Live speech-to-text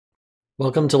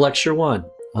Welcome to Lecture 1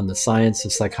 on the Science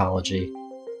of Psychology.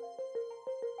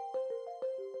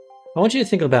 I want you to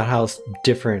think about how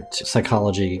different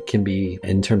psychology can be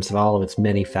in terms of all of its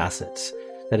many facets.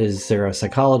 That is, there are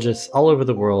psychologists all over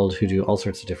the world who do all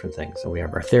sorts of different things. And we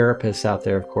have our therapists out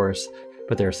there, of course,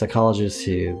 but there are psychologists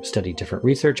who study different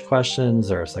research questions.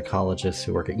 There are psychologists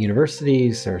who work at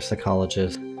universities. There are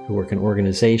psychologists who work in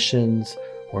organizations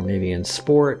or maybe in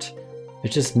sport.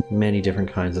 There's just many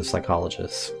different kinds of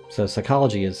psychologists. So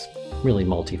psychology is really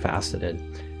multifaceted.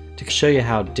 To show you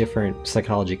how different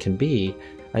psychology can be,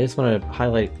 I just want to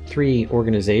highlight 3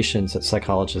 organizations that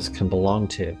psychologists can belong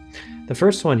to. The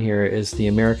first one here is the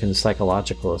American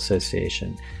Psychological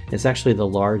Association. It's actually the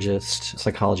largest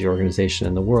psychology organization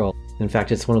in the world. In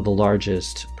fact, it's one of the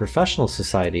largest professional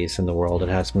societies in the world. It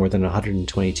has more than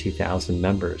 122,000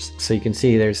 members. So you can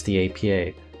see there's the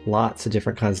APA. Lots of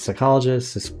different kinds of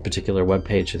psychologists. This particular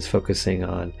webpage is focusing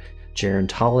on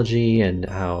gerontology and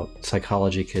how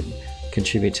psychology could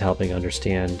contribute to helping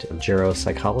understand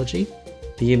geropsychology.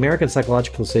 The American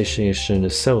Psychological Association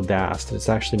is so vast that it's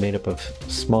actually made up of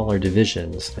smaller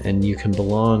divisions, and you can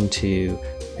belong to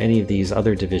any of these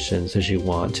other divisions as you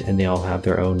want, and they all have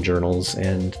their own journals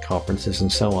and conferences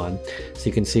and so on. So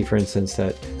you can see, for instance,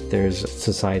 that there's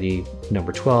Society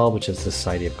number 12, which is the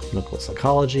Society of Clinical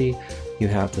Psychology. You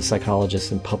have the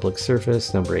Psychologists in Public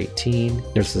Service, number 18.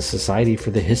 There's the Society for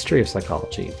the History of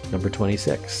Psychology, number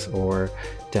 26. Or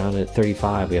down at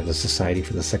 35, we have the Society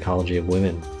for the Psychology of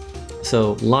Women.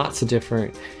 So lots of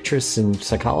different interests in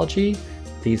psychology.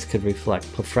 These could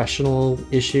reflect professional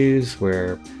issues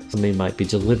where somebody might be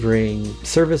delivering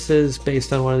services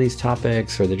based on one of these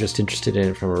topics, or they're just interested in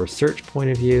it from a research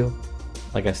point of view.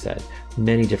 Like I said,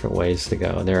 many different ways to go.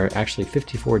 And there are actually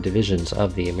 54 divisions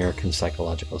of the American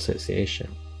Psychological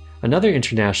Association. Another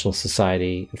international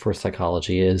society for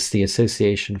psychology is the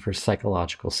Association for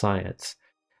Psychological Science.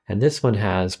 And this one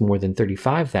has more than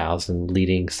 35,000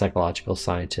 leading psychological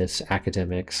scientists,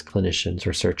 academics, clinicians,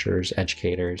 researchers,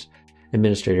 educators,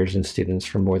 administrators, and students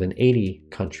from more than 80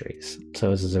 countries.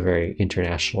 So this is a very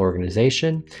international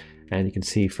organization. And you can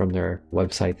see from their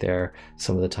website there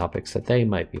some of the topics that they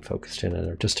might be focused in, and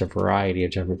there are just a variety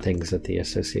of different things that the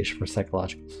Association for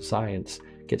Psychological Science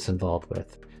gets involved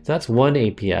with. So that's one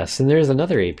APS, and there's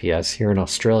another APS here in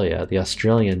Australia. The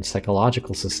Australian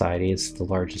Psychological Society is the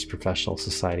largest professional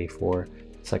society for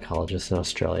psychologists in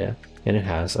Australia, and it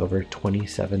has over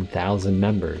 27,000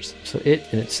 members. So it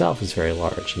in itself is very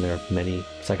large, and there are many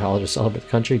psychologists all over the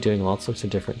country doing all sorts of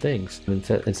different things. And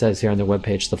it says here on their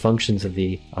webpage, the functions of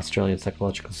the Australian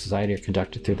Psychological Society are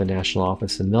conducted through the national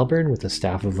office in Melbourne with a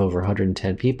staff of over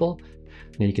 110 people.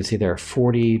 And you can see there are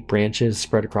 40 branches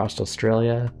spread across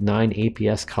Australia, 9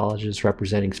 APS colleges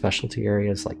representing specialty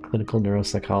areas like clinical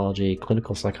neuropsychology,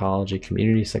 clinical psychology,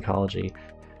 community psychology,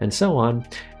 and so on,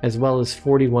 as well as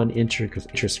 41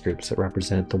 interest groups that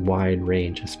represent the wide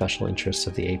range of special interests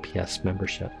of the APS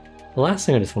membership. The last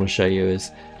thing I just want to show you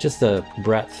is just the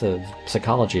breadth of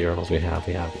psychology journals we have.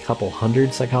 We have a couple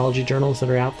hundred psychology journals that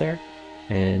are out there,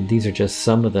 and these are just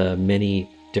some of the many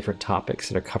different topics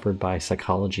that are covered by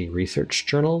psychology research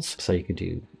journals. So you could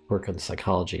do work on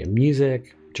psychology and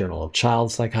music, Journal of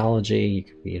Child Psychology, you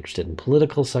could be interested in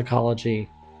political psychology.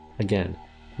 Again,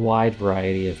 wide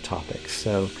variety of topics.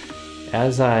 So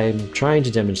as I'm trying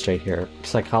to demonstrate here,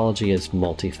 psychology is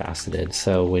multifaceted.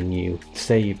 So when you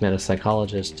say you've met a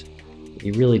psychologist,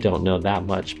 you really don't know that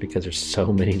much because there's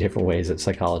so many different ways that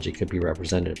psychology could be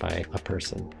represented by a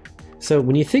person. So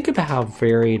when you think about how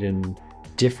varied and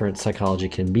different psychology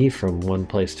can be from one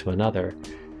place to another,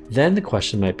 then the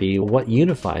question might be, what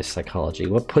unifies psychology?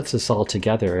 What puts us all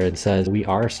together and says we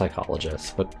are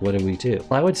psychologists? What do we do?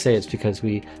 Well, I would say it's because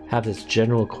we have this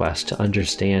general quest to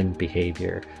understand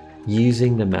behavior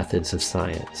using the methods of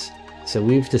science. So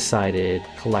we've decided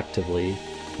collectively,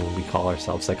 when we call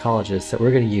ourselves psychologists, that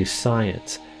we're going to use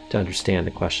science to understand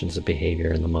the questions of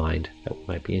behavior in the mind that we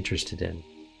might be interested in.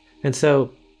 And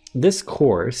so this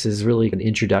course is really an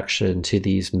introduction to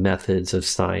these methods of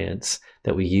science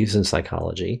that we use in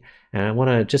psychology. And I want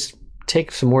to just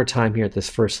take some more time here at this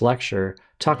first lecture,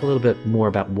 talk a little bit more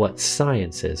about what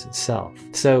science is itself.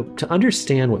 So to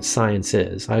understand what science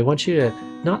is, I want you to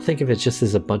not think of it just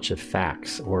as a bunch of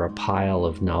facts or a pile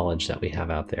of knowledge that we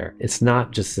have out there. It's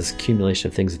not just this accumulation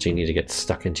of things that you need to get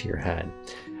stuck into your head.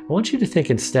 I want you to think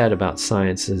instead about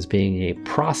science as being a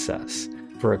process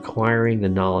for acquiring the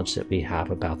knowledge that we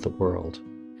have about the world.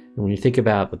 And when you think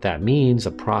about what that means,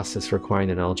 a process for acquiring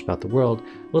the knowledge about the world,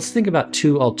 let's think about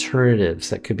 2 alternatives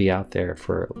that could be out there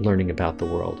for learning about the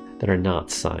world that are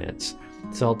not science.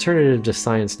 So alternative to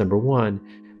science number 1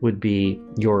 would be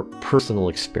your personal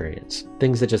experience,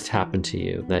 things that just happen to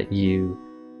you, that you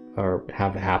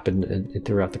have happened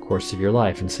throughout the course of your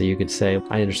life. And so you could say,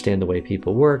 I understand the way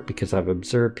people work because I've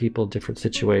observed people in different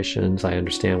situations. I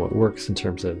understand what works in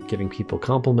terms of giving people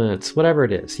compliments, whatever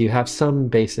it is. You have some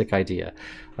basic idea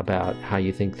about how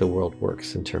you think the world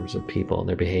works in terms of people and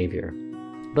their behavior.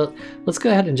 But let's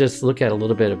go ahead and just look at a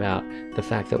little bit about the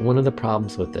fact that one of the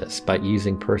problems with this, by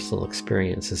using personal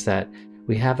experience, is that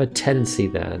we have a tendency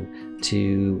then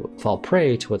to fall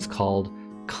prey to what's called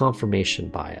confirmation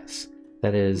bias.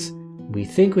 That is, we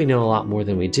think we know a lot more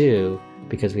than we do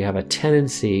because we have a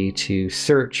tendency to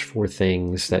search for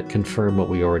things that confirm what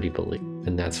we already believe.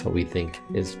 And that's what we think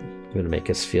is going to make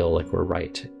us feel like we're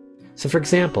right. So for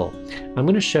example, I'm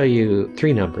going to show you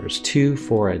three numbers, 2,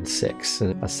 4, and 6.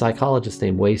 And a psychologist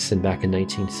named Watson back in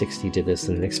 1960 did this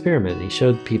in an experiment. He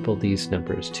showed people these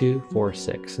numbers, 2, 4,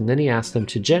 6. And then he asked them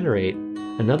to generate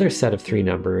another set of three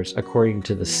numbers according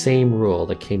to the same rule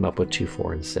that came up with 2,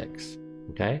 4, and 6.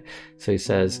 Okay? So he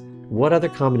says, what other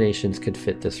combinations could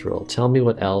fit this rule? Tell me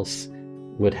what else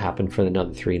would happen for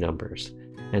another three numbers.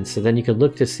 And so then you can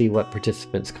look to see what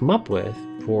participants come up with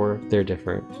for their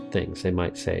different things. They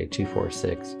might say 2, 4,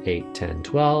 6, 8, 10,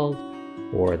 12,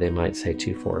 or they might say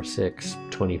 2, 4, 6,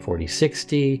 20, 40,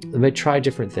 60. They might try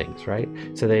different things, right?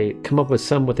 So they come up with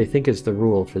what they think is the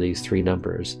rule for these three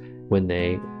numbers when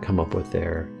they come up with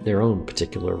their own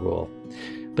particular rule.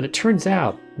 But it turns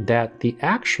out that the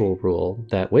actual rule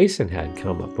that Watson had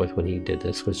come up with when he did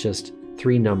this was just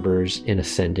three numbers in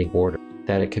ascending order.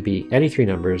 That it could be any three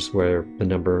numbers where the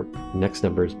next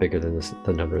number is bigger than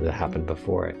the number that happened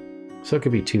before it. So it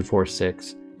could be 2, 4,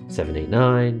 6, 7, 8,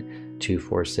 9, 2,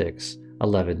 4, 6,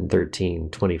 11, 13,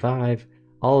 25.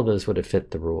 All of those would have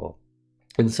fit the rule.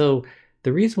 And so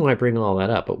the reason why I bring all that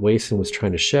up, what Watson was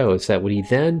trying to show, is that when he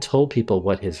then told people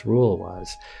what his rule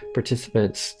was,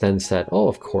 participants then said, oh,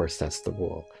 of course, that's the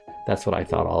rule. That's what I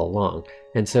thought all along.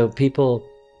 And so people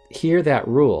hear that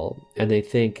rule and they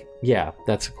think, yeah,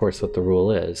 that's of course what the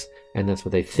rule is. And that's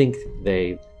what they think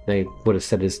they would have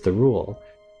said is the rule.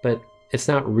 But it's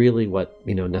not really what,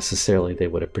 necessarily they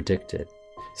would have predicted.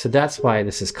 So that's why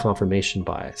this is confirmation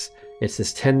bias. It's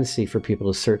this tendency for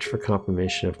people to search for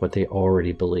confirmation of what they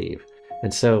already believe.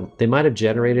 And so they might have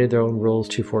generated their own rules,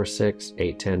 2, 4, 6,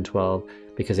 8, 10, 12,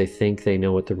 because they think they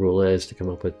know what the rule is to come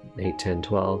up with 8, 10,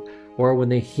 12. Or when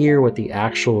they hear what the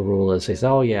actual rule is, they say,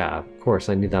 oh yeah, of course,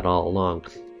 I knew that all along.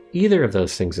 Either of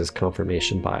those things is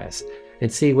confirmation bias.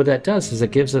 And see, what that does is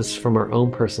it gives us, from our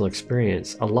own personal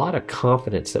experience, a lot of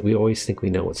confidence that we always think we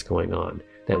know what's going on,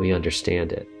 that we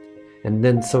understand it. And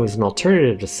then, so as an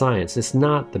alternative to science, it's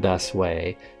not the best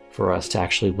way for us to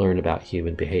actually learn about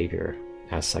human behavior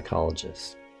as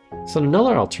psychologists. So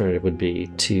another alternative would be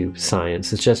to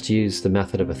science is just to use the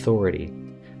method of authority,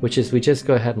 which is we just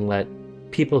go ahead and let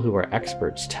people who are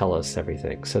experts tell us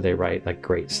everything. So they write a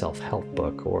great self-help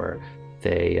book, or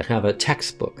they have a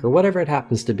textbook, or whatever it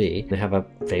happens to be. They have a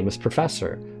famous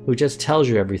professor who just tells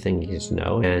you everything you need to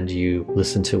know, and you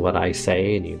listen to what I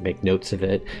say, and you make notes of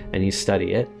it, and you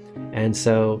study it. And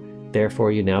so,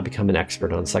 therefore, you now become an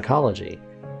expert on psychology.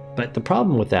 But the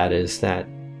problem with that is that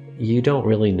you don't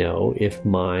really know if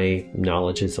my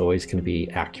knowledge is always going to be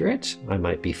accurate. I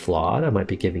might be flawed. I might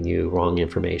be giving you wrong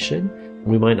information.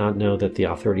 We might not know that the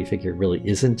authority figure really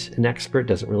isn't an expert,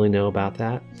 doesn't really know about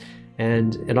that.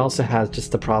 And it also has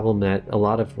just the problem that a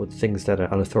lot of what things that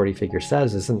an authority figure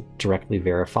says isn't directly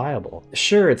verifiable.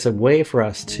 Sure, it's a way for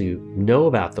us to know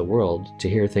about the world, to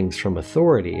hear things from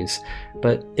authorities,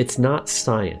 but it's not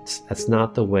science. That's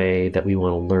not the way that we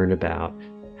want to learn about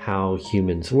how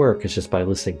humans work. It's just by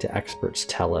listening to experts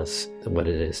tell us what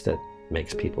it is that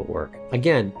makes people work.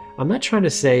 Again, I'm not trying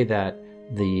to say that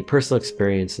the personal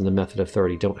experience and the method of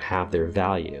authority don't have their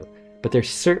value, but they're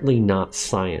certainly not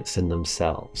science in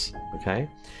themselves, okay?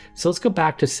 So let's go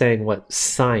back to saying what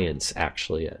science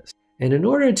actually is. And in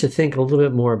order to think a little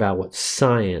bit more about what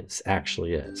science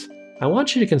actually is, I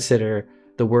want you to consider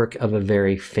the work of a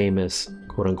very famous,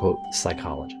 quote-unquote,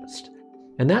 psychologist.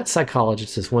 And that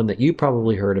psychologist is one that you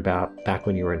probably heard about back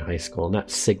when you were in high school, and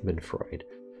that's Sigmund Freud.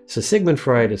 So Sigmund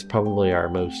Freud is probably our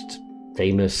most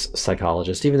famous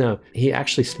psychologist, even though he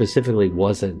actually specifically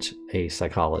wasn't a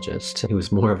psychologist. He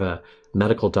was more of a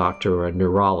medical doctor or a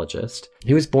neurologist.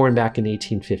 He was born back in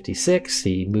 1856.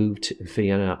 He moved to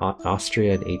Vienna,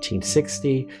 Austria in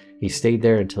 1860. He stayed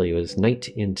there until he was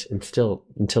 19, until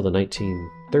the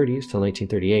 1930s, till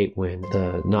 1938, when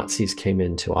the Nazis came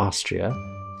into Austria.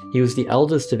 He was the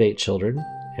eldest of 8 children,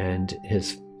 and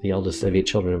the eldest of 8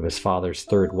 children of his father's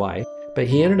third wife. But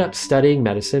he ended up studying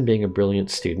medicine, being a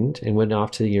brilliant student, and went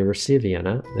off to the University of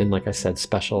Vienna, and like I said,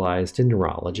 specialized in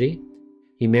neurology.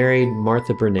 He married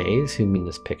Martha Bernays, who in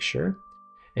this picture.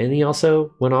 And he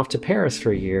also went off to Paris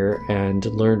for a year and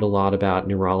learned a lot about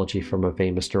neurology from a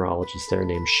famous neurologist there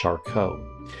named Charcot.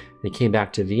 He came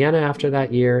back to Vienna after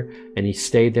that year, and he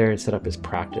stayed there and set up his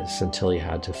practice until he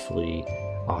had to flee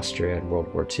Austria in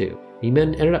World War II. He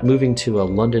then ended up moving to a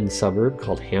London suburb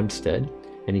called Hampstead,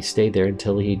 and he stayed there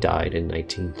until he died in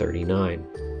 1939.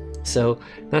 So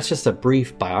that's just a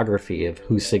brief biography of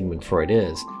who Sigmund Freud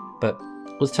is, but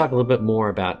let's talk a little bit more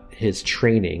about his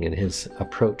training and his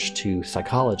approach to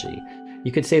psychology.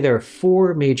 You could say there are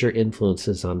 4 major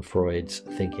influences on Freud's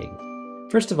thinking.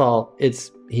 First of all,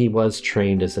 he was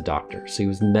trained as a doctor, so he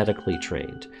was medically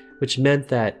trained, which meant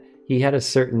that he had a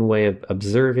certain way of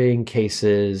observing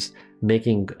cases,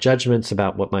 making judgments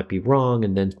about what might be wrong,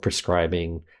 and then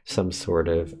prescribing some sort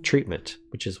of treatment,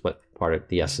 which is what part of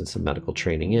the essence of medical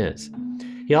training is.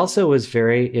 He also was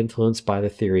very influenced by the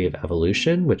theory of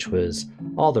evolution, which was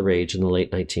all the rage in the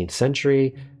late 19th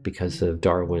century because of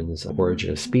Darwin's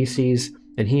Origin of Species.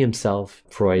 And he himself,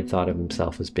 Freud, thought of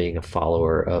himself as being a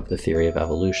follower of the theory of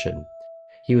evolution.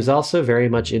 He was also very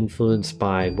much influenced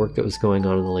by work that was going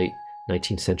on in the late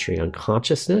 19th century on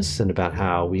consciousness and about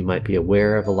how we might be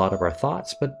aware of a lot of our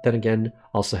thoughts, but then again,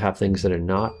 also have things that are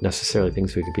not necessarily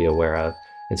things we could be aware of.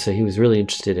 And so he was really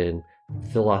interested in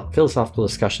philosophical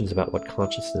discussions about what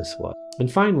consciousness was.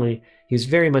 And finally, he was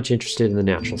very much interested in the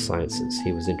natural sciences.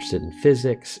 He was interested in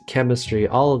physics, chemistry,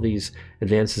 all of these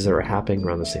advances that were happening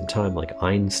around the same time, like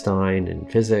Einstein and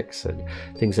physics and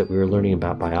things that we were learning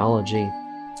about biology.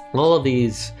 All of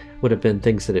these would have been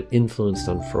things that had influenced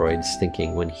on Freud's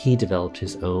thinking when he developed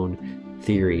his own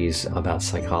theories about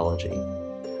psychology.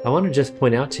 I want to just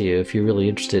point out to you, if you're really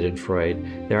interested in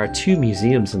Freud, there are 2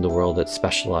 museums in the world that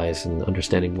specialize in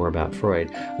understanding more about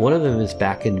Freud. One of them is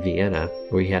back in Vienna,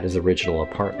 where he had his original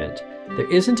apartment.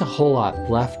 There isn't a whole lot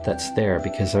left that's there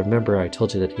because I remember I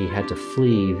told you that he had to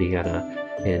flee Vienna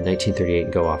in 1938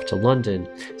 and go off to London.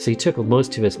 So he took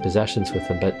most of his possessions with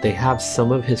him, but they have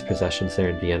some of his possessions there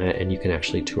in Vienna, and you can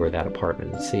actually tour that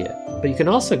apartment and see it. But you can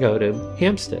also go to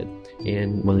Hampstead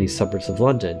in one of these suburbs of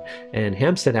London, and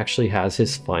Hampstead actually has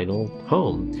his final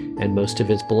home, and most of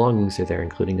his belongings are there,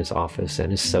 including his office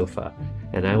and his sofa.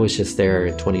 And I was just there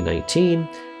in 2019,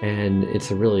 and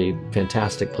it's a really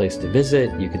fantastic place to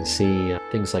visit. You can see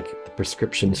things like the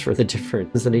prescriptions for the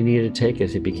different things that he needed to take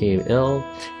as he became ill.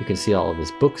 You can see all of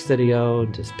his books that he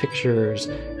owned, his pictures,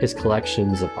 his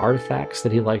collections of artifacts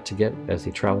that he liked to get as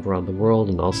he traveled around the world,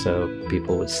 and also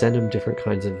people would send him different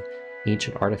kinds of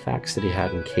ancient artifacts that he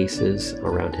had in cases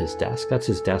around his desk. That's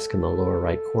his desk in the lower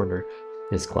right corner.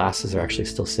 His glasses are actually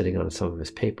still sitting on some of his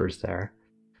papers there.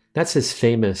 That's his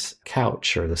famous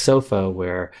couch, or the sofa,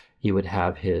 where he would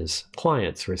have his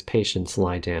clients or his patients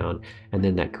lie down, and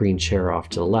then that green chair off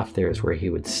to the left there is where he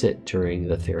would sit during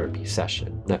the therapy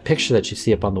session. That picture that you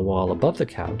see up on the wall above the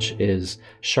couch is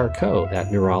Charcot,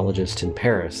 that neurologist in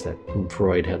Paris that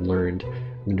Freud had learned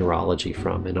neurology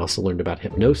from and also learned about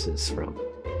hypnosis from.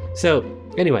 So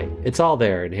anyway, it's all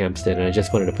there in Hampstead, and I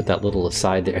just wanted to put that little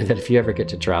aside there that if you ever get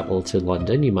to travel to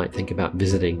London, you might think about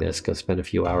visiting this, go spend a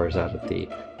few hours out at the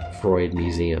Freud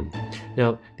Museum.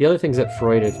 Now, the other things that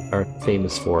Freud are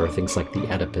famous for are things like the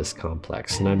Oedipus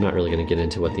complex, and I'm not really going to get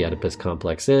into what the Oedipus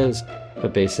complex is,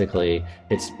 but basically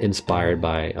it's inspired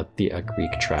by a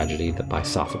Greek tragedy that by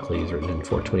Sophocles, written in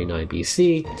 429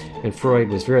 BC, and Freud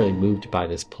was really moved by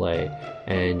this play,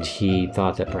 and he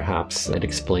thought that perhaps it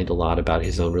explained a lot about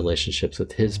his own relationships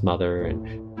with his mother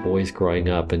and boys growing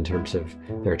up in terms of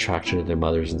their attraction to their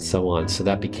mothers and so on. So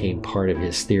that became part of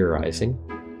his theorizing.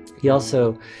 He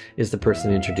also is the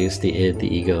person who introduced the id,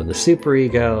 the ego, and the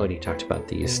superego, and he talked about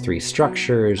these 3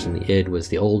 structures, and the id was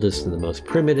the oldest and the most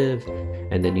primitive,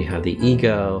 and then you have the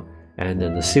ego, and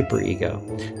then the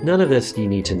superego. None of this you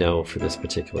need to know for this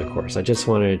particular course. I just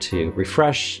wanted to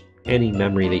refresh any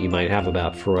memory that you might have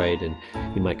about Freud, and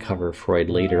you might cover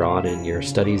Freud later on in your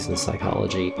studies in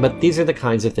psychology. But these are the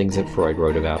kinds of things that Freud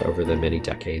wrote about over the many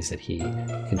decades that he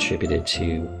contributed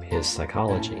to his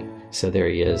psychology. So there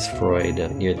he is, Freud,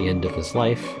 near the end of his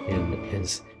life in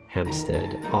his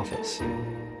Hampstead office.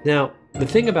 Now, the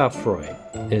thing about Freud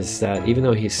is that even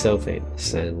though he's so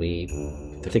famous, and we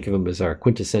think of him as our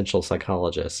quintessential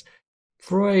psychologist,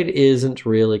 Freud isn't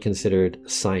really considered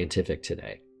scientific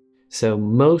today. So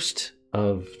most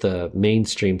of the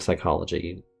mainstream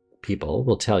psychology people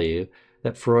will tell you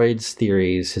that Freud's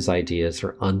theories, his ideas,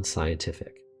 are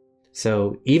unscientific.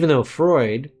 So even though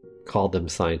Freud called them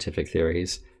scientific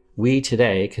theories, we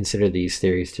today consider these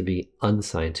theories to be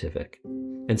unscientific.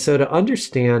 And so to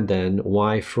understand then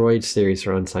why Freud's theories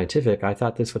are unscientific, I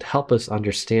thought this would help us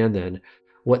understand then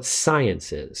what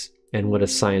science is and what a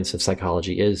science of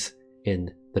psychology is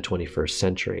in the 21st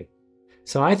century.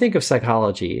 So I think of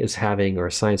psychology as having, or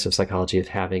science of psychology as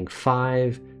having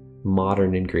 5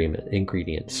 modern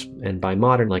ingredients. And by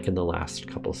modern, like in the last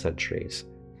couple centuries.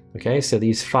 Okay, so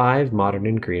these 5 modern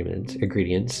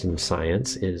ingredients in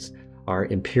science are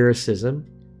empiricism,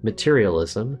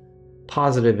 materialism,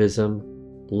 positivism,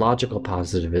 logical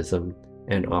positivism,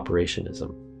 and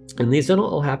operationism. And these don't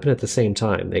all happen at the same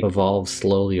time. They evolved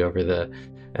slowly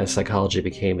as psychology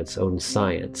became its own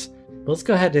science. But let's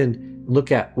go ahead and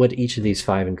look at what each of these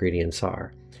 5 ingredients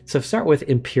are. So start with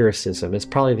empiricism. It's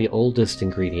probably the oldest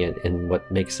ingredient in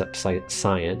what makes up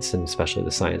science, and especially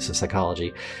the science of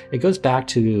psychology. It goes back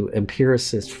to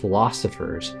empiricist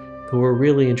philosophers who were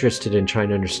really interested in trying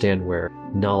to understand where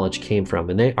knowledge came from.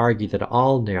 And they argued that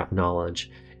all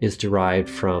knowledge is derived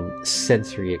from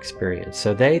sensory experience.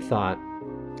 So they thought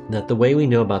that the way we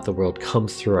know about the world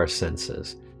comes through our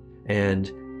senses.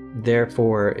 And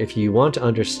therefore, if you want to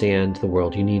understand the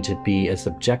world, you need to be as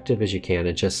objective as you can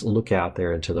and just look out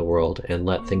there into the world and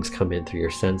let things come in through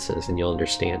your senses and you'll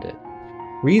understand it.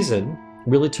 Reason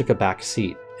really took a back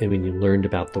seat when you learned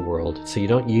about the world. So you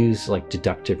don't use like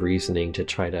deductive reasoning to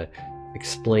try to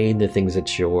explain the things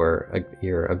that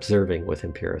you're observing with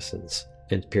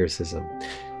empiricism.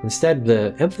 Instead,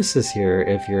 the emphasis here,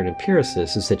 if you're an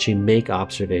empiricist, is that you make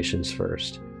observations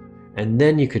first. And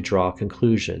then you could draw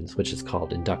conclusions, which is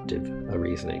called inductive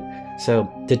reasoning.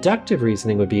 So deductive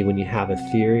reasoning would be when you have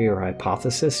a theory or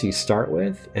hypothesis you start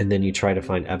with, and then you try to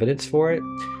find evidence for it.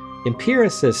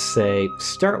 Empiricists say,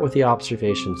 start with the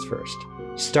observations first.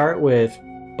 Start with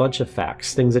a bunch of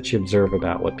facts, things that you observe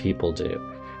about what people do,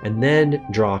 and then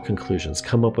draw conclusions,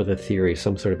 come up with a theory,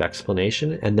 some sort of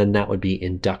explanation, and then that would be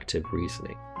inductive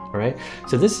reasoning. All right?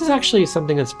 So this is actually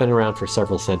something that's been around for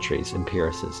several centuries,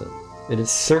 empiricism. And it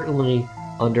certainly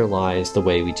underlies the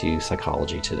way we do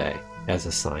psychology today as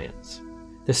a science.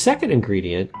 The second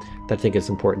ingredient that I think is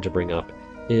important to bring up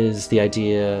is the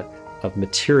idea of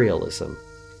materialism.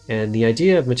 And the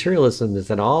idea of materialism is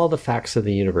that all the facts of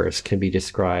the universe can be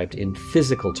described in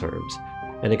physical terms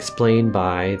and explained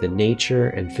by the nature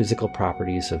and physical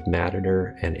properties of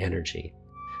matter and energy.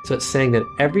 So it's saying that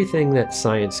everything that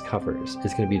science covers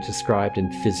is going to be described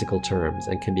in physical terms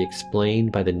and can be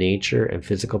explained by the nature and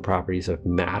physical properties of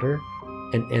matter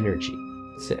and energy.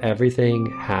 So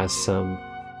everything has some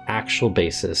actual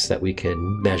basis that we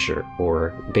can measure,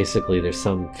 or basically there's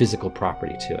some physical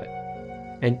property to it.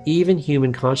 And even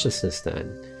human consciousness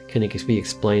then can be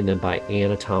explained then by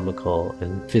anatomical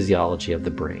and physiology of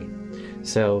the brain.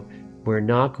 So we're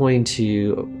not going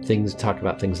to talk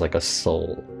about things like a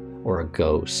soul or a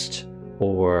ghost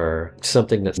or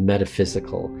something that's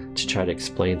metaphysical to try to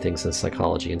explain things in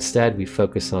psychology. Instead, we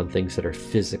focus on things that are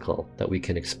physical that we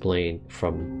can explain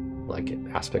from like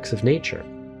aspects of nature.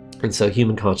 And so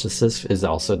human consciousness is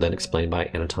also then explained by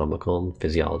anatomical and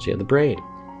physiology of the brain.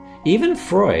 Even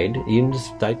Freud,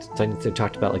 I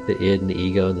talked about like the id and the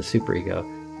ego and the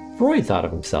superego. Freud thought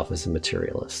of himself as a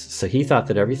materialist. So he thought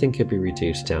that everything could be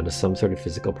reduced down to some sort of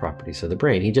physical properties of the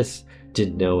brain. He just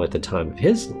didn't know at the time of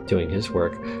his doing his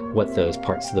work what those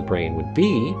parts of the brain would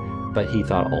be, but he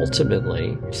thought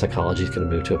ultimately psychology is going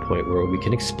to move to a point where we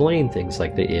can explain things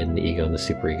like the id, the ego, and the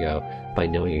superego by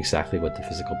knowing exactly what the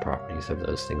physical properties of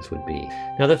those things would be.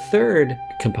 Now, the third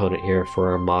component here for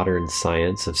our modern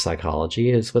science of psychology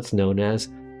is what's known as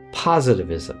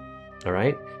positivism. All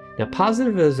right? Now,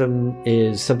 positivism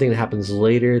is something that happens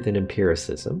later than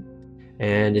empiricism,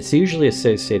 and it's usually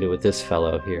associated with this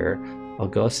fellow here,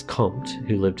 Auguste Comte,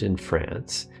 who lived in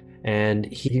France. And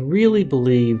he really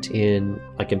believed in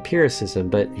like empiricism,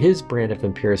 but his brand of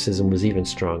empiricism was even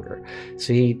stronger.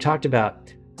 So he talked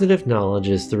about positive knowledge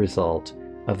is the result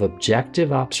of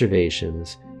objective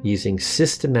observations using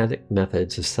systematic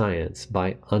methods of science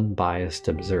by unbiased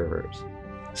observers.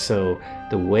 So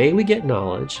the way we get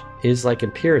knowledge is like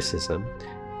empiricism.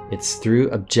 It's through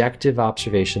objective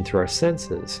observation through our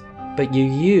senses, but you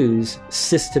use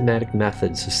systematic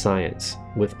methods of science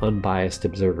with unbiased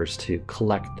observers to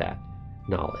collect that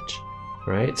knowledge,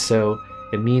 right? So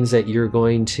it means that you're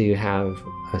going to have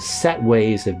a set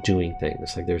ways of doing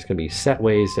things. Like there's going to be set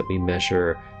ways that we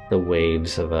measure the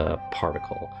waves of a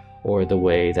particle or the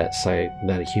way that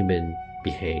a human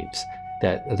behaves.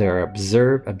 That there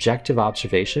are objective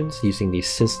observations using these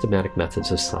systematic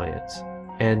methods of science,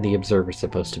 and the observer is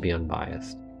supposed to be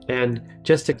unbiased. And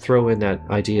just to throw in that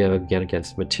idea again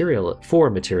against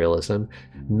materialism,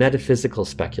 metaphysical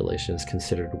speculation is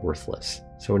considered worthless.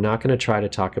 So we're not going to try to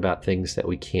talk about things that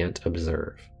we can't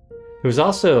observe. There was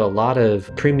also a lot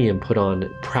of premium put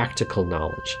on practical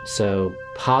knowledge. So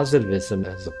positivism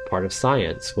as a part of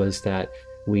science was that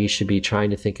we should be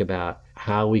trying to think about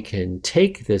how we can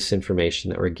take this information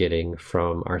that we're getting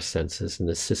from our senses in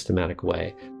this systematic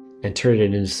way and turn it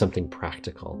into something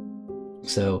practical.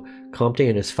 So Comte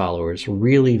and his followers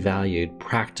really valued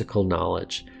practical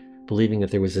knowledge, believing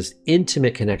that there was this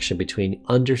intimate connection between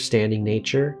understanding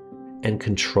nature and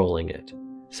controlling it.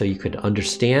 So you could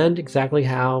understand exactly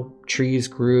how trees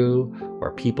grew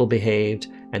or people behaved,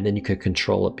 and then you could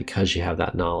control it because you have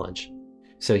that knowledge.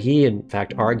 So he, in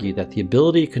fact, argued that the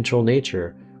ability to control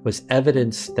nature was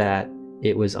evidence that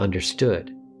it was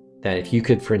understood. That if you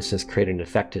could, for instance, create an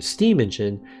effective steam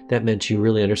engine, that meant you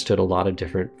really understood a lot of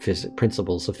different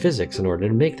principles of physics in order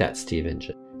to make that steam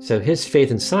engine. So his faith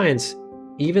in science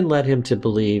even led him to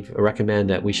believe or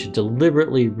recommend that we should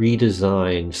deliberately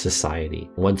redesign society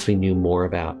once we knew more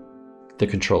about the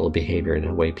control of behavior and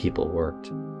the way people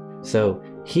worked. So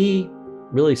he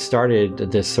really started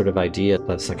this sort of idea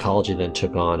that psychology then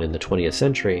took on in the 20th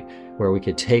century, where we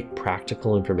could take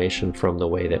practical information from the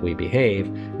way that we behave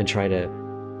and try to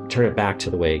turn it back to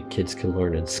the way kids can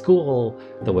learn in school,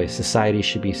 the way society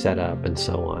should be set up, and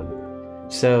so on.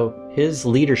 So his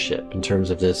leadership in terms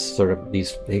of this sort of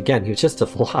these, again, he was just a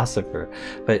philosopher,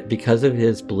 but because of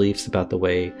his beliefs about the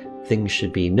way things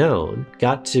should be known,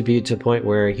 got to be to a point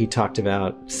where he talked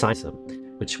about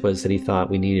scientism, which was that he thought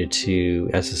we needed to,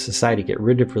 as a society, get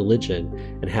rid of religion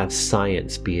and have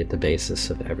science be at the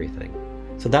basis of everything.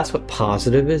 So that's what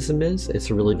positivism is. It's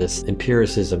really this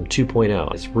empiricism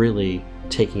 2.0. It's really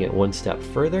taking it one step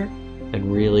further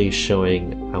and really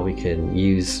showing how we can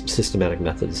use systematic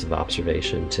methods of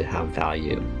observation to have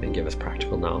value and give us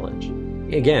practical knowledge.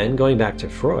 Again, going back to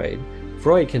Freud,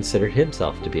 Freud considered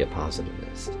himself to be a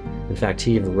positivist. In fact,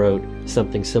 he even wrote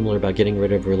something similar about getting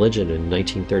rid of religion in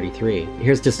 1933.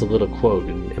 Here's just a little quote,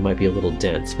 and it might be a little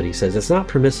dense, but he says, "It's not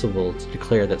permissible to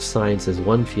declare that science is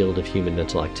one field of human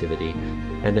mental activity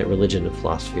and that religion and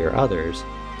philosophy are others,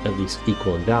 at least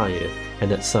equal in value, and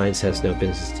that science has no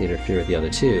business to interfere with the other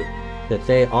two. That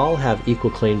they all have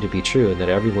equal claim to be true, and that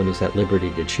everyone is at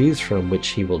liberty to choose from which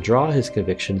he will draw his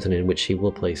convictions and in which he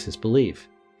will place his belief.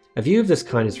 A view of this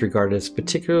kind is regarded as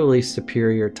particularly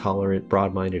superior, tolerant,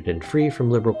 broad-minded, and free from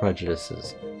liberal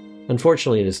prejudices.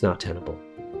 Unfortunately, it is not tenable.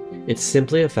 It's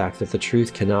simply a fact that the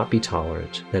truth cannot be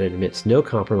tolerant, that it admits no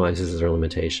compromises or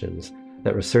limitations,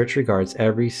 that research regards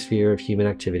every sphere of human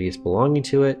activity as belonging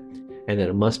to it, and that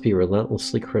it must be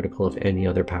relentlessly critical if any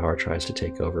other power tries to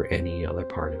take over any other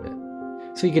part of it."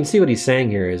 So you can see what he's saying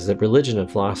here is that religion and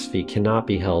philosophy cannot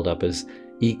be held up as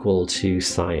equal to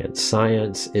science.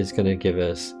 Science is going to give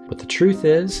us what the truth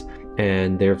is,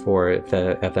 and therefore if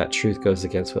that truth goes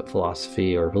against what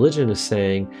philosophy or religion is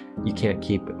saying, you can't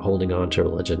keep holding on to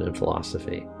religion and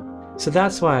philosophy. So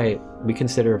that's why we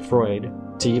consider Freud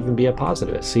to even be a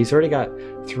positivist. So he's already got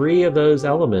three of those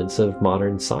elements of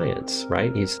modern science,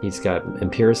 right? He's got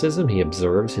empiricism, he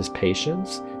observes his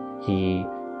patients, he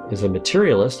is a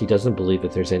materialist, he doesn't believe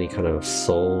that there's any kind of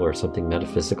soul or something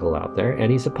metaphysical out there, and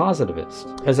he's a positivist.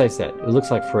 As I said, it looks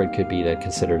like Freud could be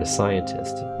considered a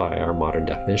scientist by our modern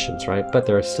definitions, right? But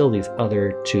there are still these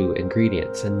other two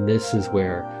ingredients, and this is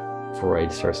where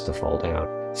Freud starts to fall down.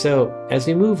 So as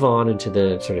we move on into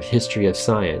the sort of history of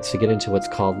science, we get into what's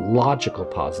called logical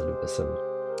positivism.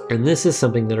 And this is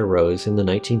something that arose in the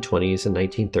 1920s and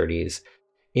 1930s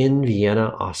in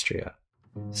Vienna, Austria.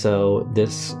 So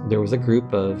there was a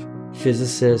group of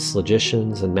physicists,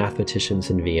 logicians, and mathematicians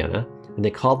in Vienna, and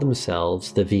they called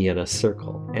themselves the Vienna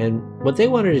Circle. And what they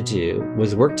wanted to do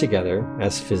was work together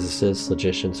as physicists,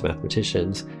 logicians,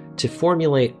 mathematicians to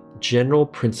formulate general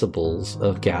principles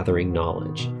of gathering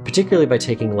knowledge, particularly by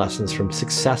taking lessons from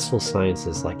successful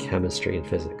sciences like chemistry and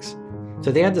physics.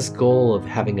 So they had this goal of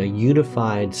having a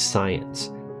unified science,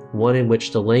 one in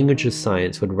which the language of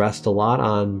science would rest a lot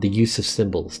on the use of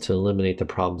symbols to eliminate the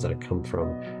problems that come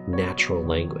from natural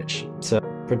language. So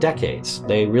for decades,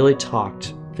 they really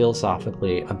talked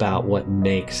philosophically about what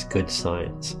makes good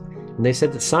science. And they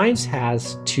said that science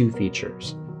has two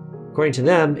features. According to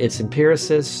them, it's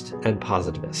empiricist and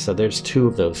positivist. So there's two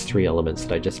of those three elements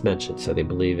that I just mentioned. So they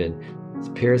believe in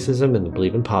empiricism and they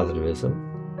believe in positivism.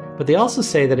 But they also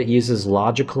say that it uses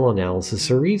logical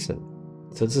analysis or reason.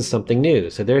 So this is something new.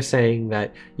 So they're saying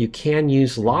that you can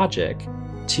use logic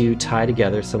to tie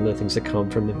together some of the things that come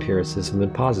from empiricism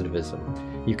and positivism.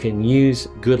 You can use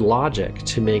good logic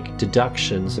to make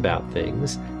deductions about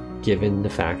things, given the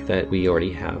fact that we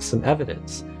already have some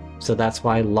evidence. So that's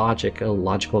why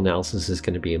logical analysis is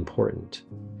going to be important.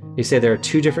 They say there are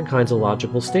two different kinds of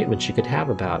logical statements you could have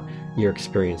about your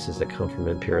experiences that come from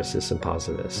empiricists and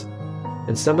positivists.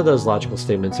 And some of those logical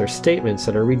statements are statements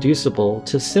that are reducible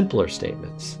to simpler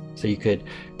statements. So you could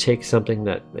take something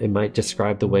that it might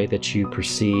describe the way that you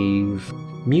perceive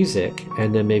music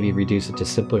and then maybe reduce it to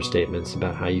simpler statements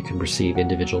about how you can perceive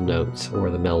individual notes or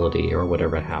the melody or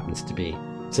whatever it happens to be.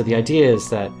 So the idea is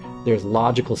that there's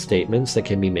logical statements that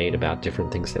can be made about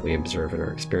different things that we observe in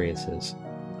our experiences.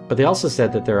 But they also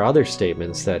said that there are other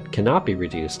statements that cannot be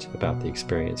reduced about the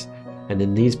experience, and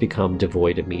then these become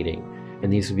devoid of meaning,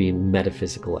 and these would be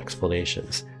metaphysical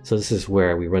explanations. So this is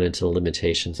where we run into the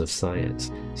limitations of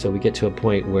science. So we get to a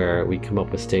point where we come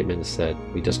up with statements that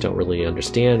we just don't really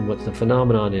understand what the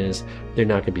phenomenon is. They're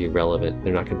not going to be relevant.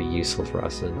 They're not going to be useful for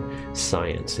us in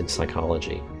science, in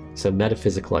psychology. So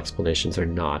metaphysical explanations are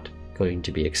not going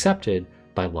to be accepted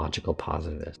by logical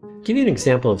positivists. I'll give you an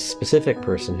example of a specific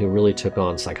person who really took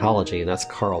on psychology, and that's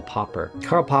Karl Popper.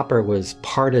 Karl Popper was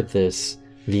part of this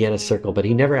Vienna Circle, but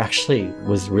he never actually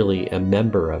was really a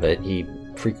member of it. He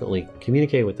frequently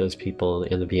communicated with those people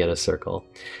in the Vienna Circle.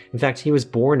 In fact, he was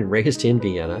born and raised in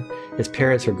Vienna. His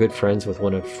parents were good friends with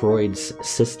one of Freud's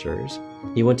sisters.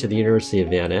 He went to the University of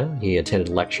Vienna. He attended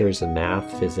lectures in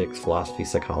math, physics, philosophy,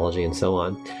 psychology, and so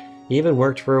on. He even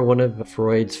worked for one of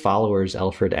Freud's followers,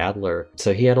 Alfred Adler.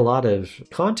 So he had a lot of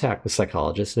contact with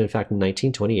psychologists, and in fact, in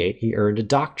 1928, he earned a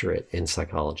doctorate in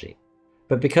psychology.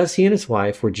 But because he and his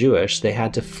wife were Jewish, they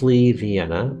had to flee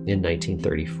Vienna in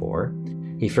 1934.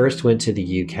 He first went to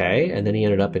the UK, and then he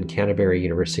ended up in Canterbury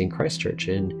University in Christchurch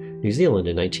in New Zealand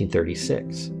in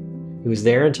 1936. He was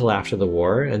there until after the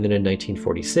war, and then in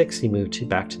 1946 he moved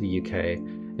back to the UK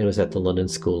and was at the London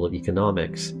School of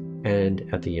Economics and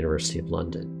at the University of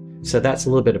London. So that's a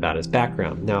little bit about his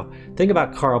background. Now, the thing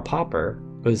about Karl Popper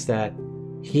was that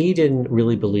he didn't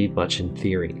really believe much in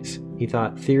theories. He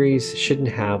thought theories shouldn't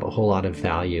have a whole lot of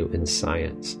value in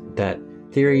science, that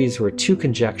theories were too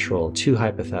conjectural, too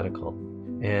hypothetical,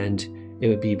 and it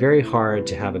would be very hard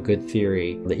to have a good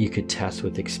theory that you could test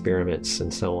with experiments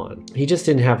and so on. He just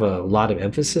didn't have a lot of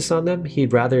emphasis on them.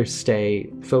 He'd rather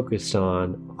stay focused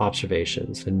on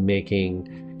observations and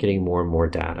getting more and more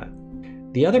data.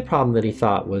 The other problem that he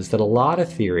thought was that a lot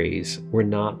of theories were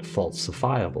not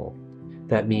falsifiable.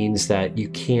 That means that you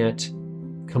can't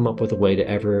come up with a way to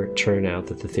ever turn out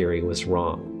that the theory was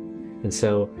wrong. And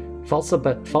so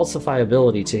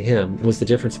falsifiability to him was the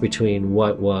difference between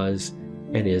what was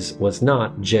and was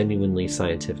not genuinely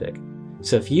scientific.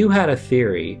 So if you had a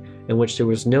theory in which there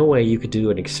was no way you could do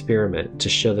an experiment to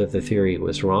show that the theory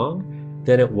was wrong,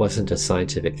 then it wasn't a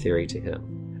scientific theory to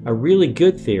him. A really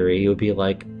good theory would be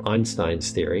like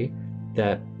Einstein's theory,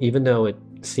 that even though it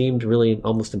seemed really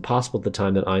almost impossible at the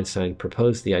time that Einstein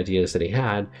proposed the ideas that he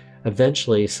had,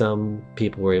 eventually some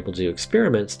people were able to do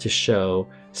experiments to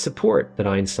support that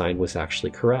Einstein was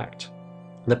actually correct.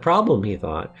 The problem, he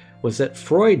thought, was that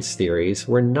Freud's theories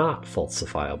were not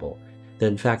falsifiable. That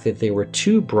in fact that they were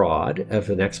too broad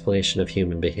of an explanation of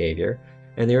human behavior,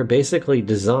 and they were basically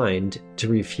designed to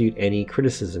refute any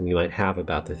criticism you might have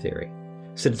about the theory.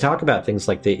 So to talk about things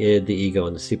like the id, the ego,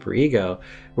 and the superego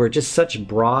were just such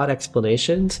broad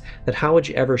explanations that how would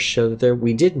you ever show that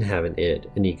we didn't have an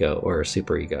id, an ego, or a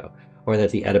superego, or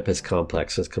that the Oedipus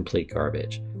complex was complete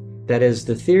garbage? That is,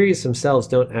 the theories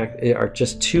themselves are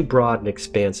just too broad and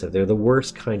expansive. They're the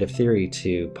worst kind of theory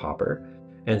to Popper,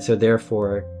 and so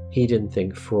therefore he didn't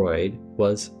think Freud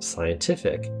was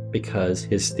scientific because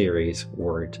his theories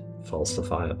weren't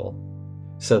falsifiable.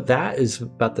 So that is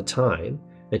about the time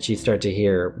that you start to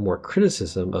hear more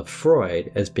criticism of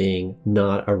Freud as being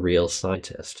not a real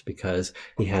scientist because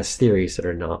he has theories that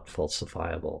are not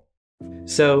falsifiable.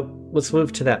 So let's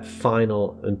move to that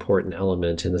final important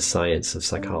element in the science of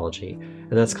psychology,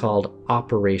 and that's called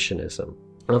operationism.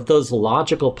 Of those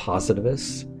logical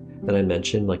positivists that I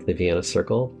mentioned, like the Vienna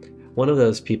Circle, one of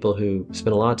those people who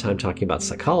spent a lot of time talking about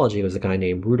psychology was a guy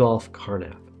named Rudolf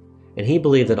Carnap. And he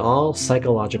believed that all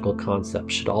psychological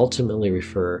concepts should ultimately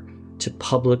refer to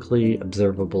publicly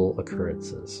observable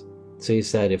occurrences. So he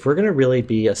said, if we're going to really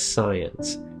be a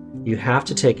science, you have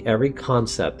to take every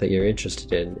concept that you're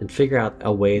interested in and figure out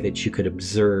a way that you could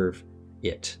observe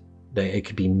it, that it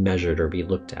could be measured or be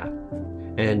looked at.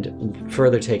 And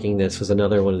further taking this was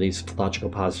another one of these logical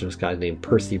positivist guys named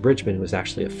Percy Bridgman, who was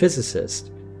actually a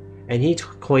physicist. And he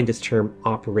coined this term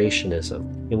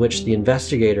operationism, in which the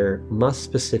investigator must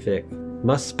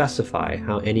specify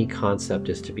how any concept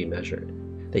is to be measured,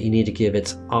 that you need to give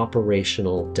its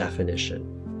operational definition.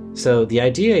 So the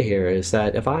idea here is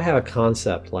that if I have a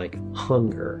concept like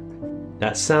hunger,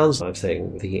 that sounds like I'm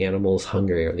saying the animal is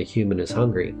hungry or the human is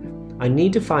hungry. I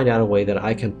need to find out a way that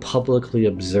I can publicly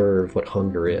observe what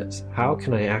hunger is. How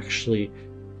can I actually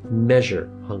measure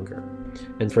hunger?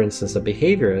 And for instance, a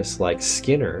behaviorist like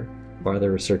Skinner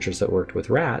other researchers that worked with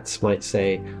rats might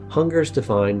say hunger is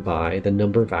defined by the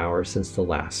number of hours since the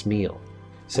last meal.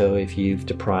 So if you've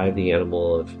deprived the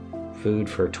animal of food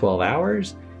for 12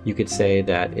 hours, you could say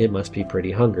that it must be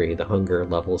pretty hungry. The hunger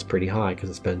level is pretty high because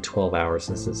it's been 12 hours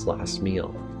since its last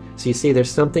meal. So you see,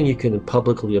 there's something you can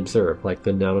publicly observe, like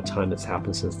the amount of time that's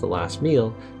happened since the last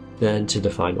meal, then to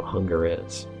define what hunger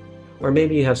is. Or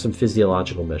maybe you have some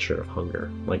physiological measure of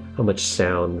hunger, like how much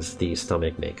sounds the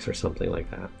stomach makes or something like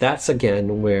that. That's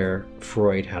again where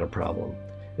Freud had a problem.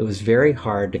 It was very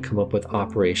hard to come up with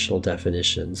operational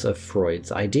definitions of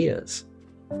Freud's ideas.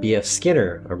 B.F.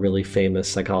 Skinner, a really famous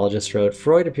psychologist, wrote,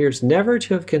 "Freud appears never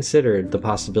to have considered the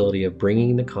possibility of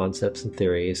bringing the concepts and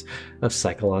theories of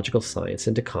psychological science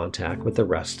into contact with the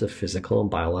rest of physical and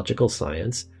biological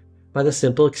science by the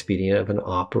simple expedient of an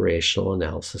operational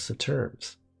analysis of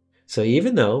terms." So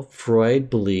even though Freud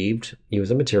believed, he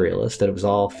was a materialist, that it was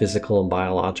all physical and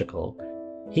biological,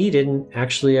 he didn't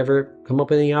actually ever come up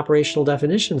with any operational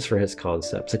definitions for his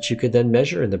concepts that you could then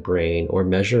measure in the brain or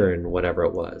measure in whatever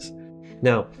it was.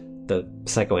 Now, the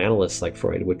psychoanalysts like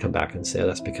Freud would come back and say,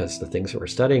 that's because the things that we're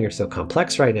studying are so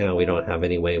complex right now, we don't have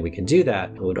any way we can do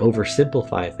that. It would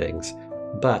oversimplify things.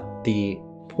 But the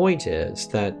point is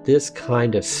that this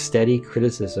kind of steady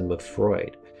criticism of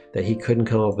Freud, that he couldn't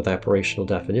come up with operational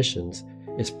definitions,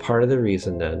 is part of the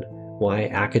reason then why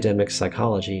academic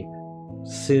psychology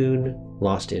soon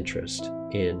lost interest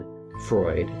in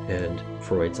Freud and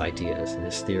Freud's ideas and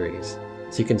his theories.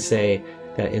 So you can say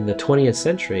that in the 20th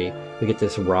century, we get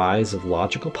this rise of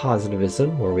logical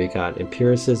positivism, where we got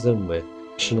empiricism with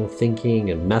rational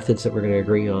thinking and methods that we're going to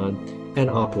agree on, and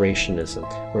operationism,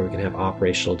 where we can have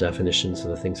operational definitions of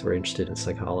the things we're interested in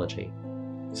psychology.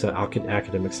 So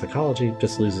academic psychology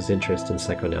just loses interest in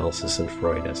psychoanalysis and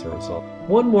Freud as a result.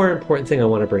 One more important thing I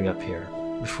want to bring up here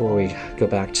before we go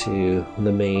back to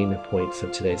the main points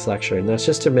of today's lecture, and that's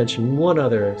just to mention one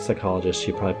other psychologist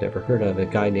you probably never heard of, a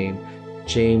guy named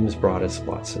James Broadus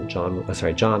Watson. John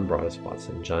Broadus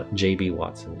Watson. J.B.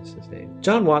 Watson is his name.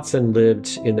 John Watson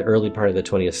lived in the early part of the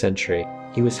 20th century.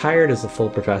 He was hired as a full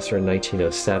professor in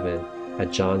 1907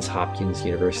 at Johns Hopkins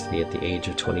University at the age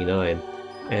of 29.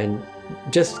 And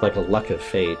just like a luck of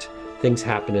fate, things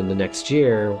happened in the next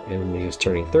year, when he was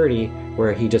turning 30,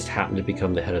 where he just happened to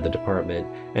become the head of the department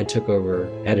and took over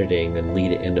editing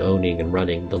and owning and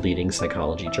running the leading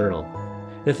psychology journal.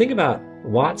 The thing about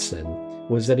Watson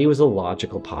was that he was a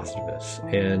logical positivist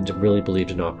and really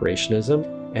believed in operationism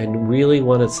and really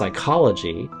wanted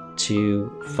psychology to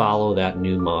follow that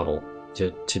new model,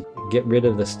 to get rid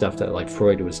of the stuff that like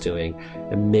Freud was doing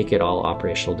and make it all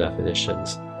operational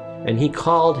definitions. And he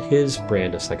called his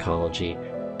brand of psychology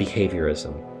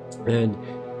behaviorism. And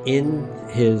in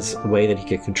his way that he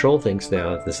could control things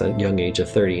now at this young age of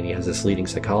 30, and he has this leading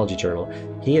psychology journal,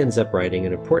 he ends up writing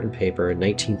an important paper in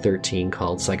 1913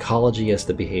 called Psychology as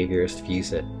the Behaviorist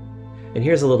Views It. And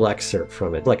here's a little excerpt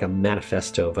from it, like a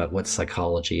manifesto about what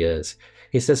psychology is.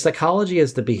 He says, "Psychology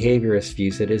as the behaviorist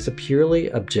views it is a purely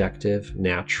objective,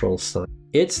 natural science.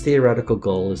 Its theoretical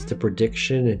goal is the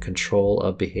prediction and control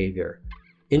of behavior.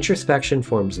 Introspection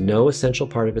forms no essential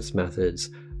part of its methods,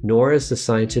 nor is the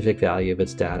scientific value of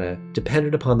its data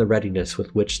dependent upon the readiness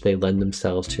with which they lend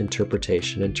themselves to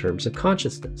interpretation in terms of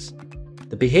consciousness.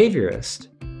 The behaviorist,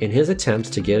 in his attempts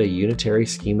to get a unitary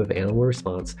scheme of animal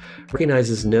response,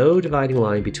 recognizes no dividing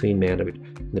line between man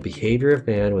and the behavior of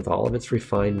man with all of its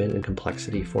refinement and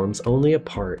complexity forms only a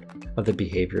part of the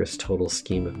behaviorist's total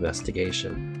scheme of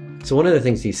investigation." So one of the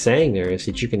things he's saying there is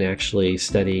that you can actually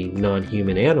study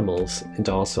non-human animals and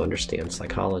to also understand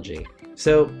psychology.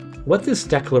 So what this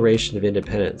declaration of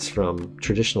independence from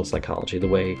traditional psychology, the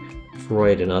way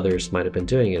Freud and others might have been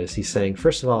doing it, is he's saying,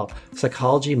 first of all,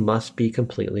 psychology must be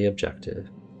completely objective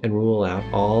and rule out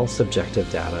all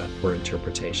subjective data or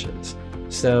interpretations.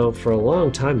 So for a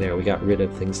long time there, we got rid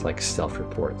of things like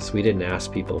self-reports. We didn't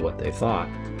ask people what they thought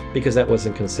because that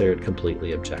wasn't considered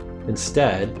completely objective.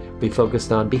 Instead, we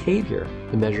focused on behavior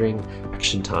and measuring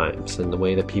action times and the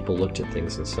way that people looked at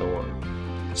things and so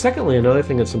on. Secondly, another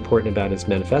thing that's important about his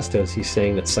manifesto is he's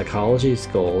saying that psychology's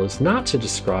goal is not to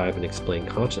describe and explain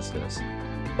consciousness,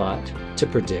 but to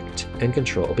predict and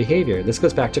control behavior. This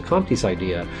goes back to Comte's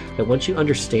idea that once you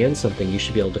understand something, you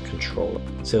should be able to control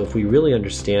it. So if we really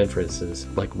understand, for instance,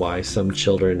 like why some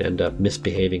children end up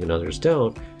misbehaving and others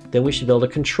don't, then we should be able to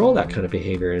control that kind of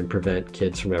behavior and prevent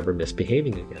kids from ever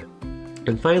misbehaving again.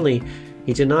 And finally,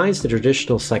 he denies the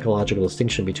traditional psychological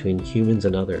distinction between humans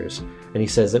and others, and he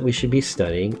says that we should be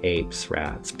studying apes,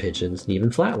 rats, pigeons, and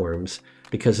even flatworms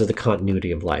because of the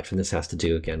continuity of life, and this has to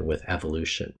do again with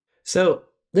evolution. So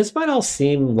this might all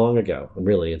seem long ago.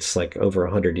 Really, it's like over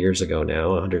 100 years ago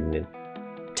now, 110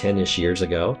 10-ish years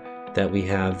ago that we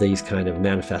have these kind of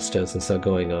manifestos and so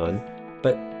going on.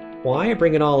 But why I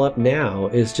bring it all up now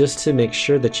is just to make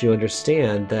sure that you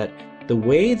understand that the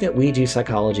way that we do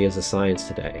psychology as a science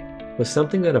today was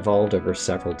something that evolved over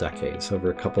several decades,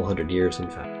 over a couple hundred years, in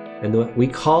fact. And what we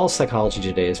call psychology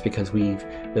today is because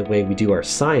the way we do our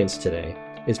science today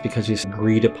is because we've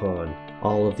agreed upon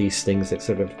all of these things that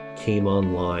sort of came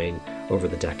online over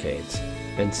the decades.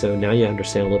 And so now you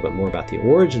understand a little bit more about the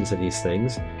origins of these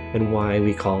things and why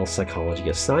we call psychology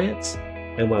a science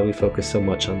and why we focus so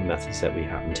much on the methods that we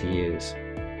happen to use.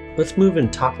 Let's move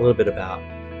and talk a little bit about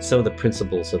some of the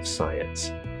principles of science.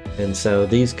 And so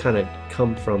these kind of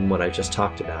come from what I just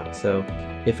talked about. So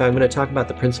if I'm going to talk about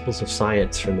the principles of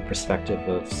science from the perspective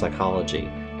of psychology,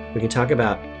 we can talk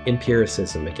about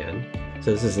empiricism again.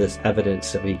 So this is this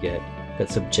evidence that we get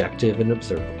that's objective and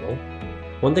observable.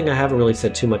 One thing I haven't really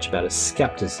said too much about is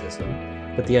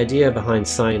skepticism, but the idea behind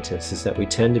scientists is that we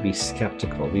tend to be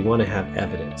skeptical. We want to have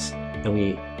evidence, and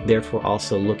we therefore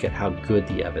also look at how good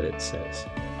the evidence is.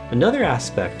 Another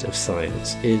aspect of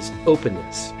science is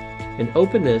openness. And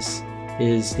openness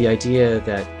is the idea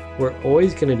that we're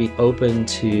always going to be open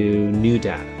to new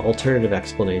data, alternative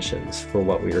explanations for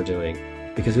what we are doing,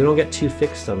 because we don't get too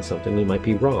fixed on something, we might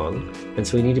be wrong, and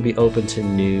so we need to be open to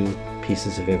new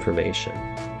pieces of information.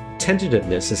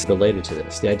 Tentativeness is related to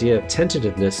this. The idea of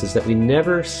tentativeness is that we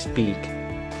never speak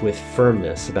with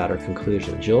firmness about our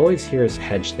conclusions. You'll always hear us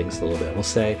hedge things a little bit. We'll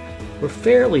say, we're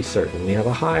fairly certain, we have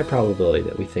a high probability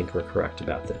that we think we're correct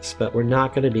about this, but we're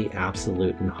not going to be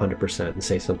absolute and 100% and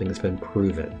say something has been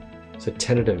proven. So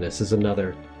tentativeness is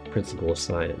another principle of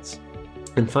science.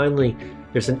 And finally,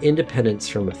 there's an independence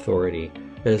from authority.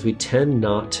 That is, we tend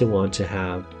not to want to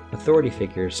have authority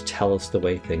figures tell us the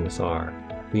way things are.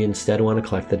 We instead want to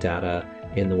collect the data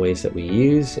in the ways that we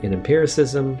use in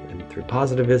empiricism and through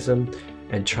positivism,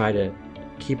 and try to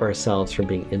keep ourselves from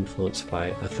being influenced by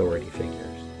authority figures.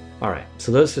 All right,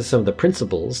 so those are some of the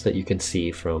principles that you can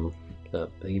see from the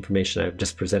information I've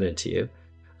just presented to you.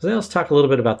 So now let's talk a little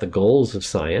bit about the goals of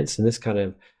science, and this kind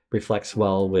of reflects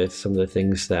well with some of the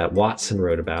things that Watson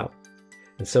wrote about.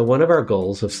 And so one of our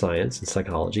goals of science and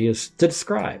psychology is to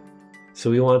describe. So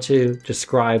we want to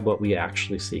describe what we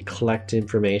actually see, collect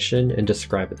information and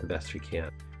describe it the best we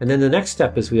can. And then the next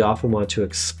step is we often want to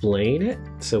explain it.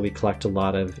 So we collect a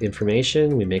lot of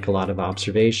information, we make a lot of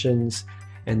observations,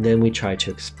 and then we try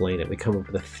to explain it. We come up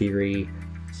with a theory,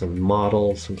 some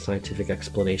model, some scientific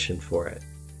explanation for it.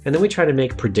 And then we try to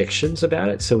make predictions about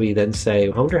it. So we then say, I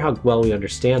wonder how well we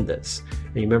understand this.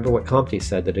 And you remember what Comte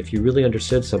said, that if you really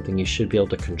understood something, you should be able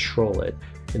to control it.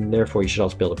 And therefore, you should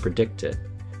also be able to predict it.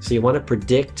 So you want to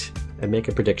predict and make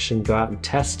a prediction, go out and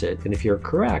test it. And if you're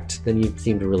correct, then you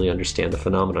seem to really understand the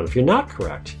phenomenon. If you're not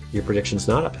correct, your prediction's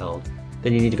not upheld,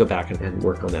 then you need to go back and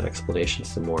work on that explanation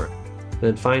some more. And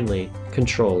then finally,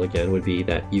 control again would be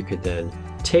that you could then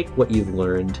take what you've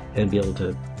learned and be able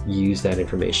to use that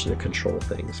information to control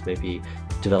things. Maybe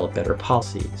develop better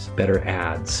policies, better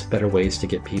ads, better ways to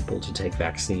get people to take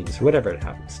vaccines, whatever it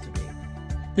happens to be.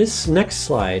 This next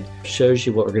slide shows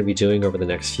you what we're going to be doing over the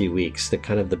next few weeks, the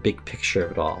kind of the big picture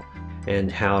of it all and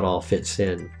how it all fits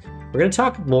in. We're going to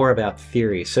talk more about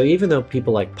theory. So even though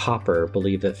people like Popper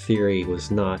believe that theory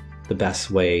was not the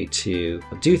best way to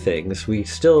do things, we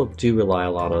still do rely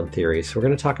a lot on theories. So we're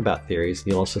going to talk about theories,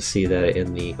 and you'll also see that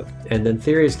in the book. And then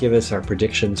theories give us our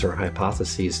predictions or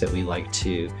hypotheses that we like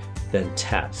to then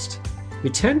test. We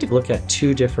tend to look at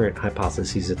two different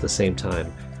hypotheses at the same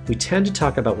time. We tend to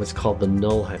talk about what's called the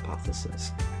null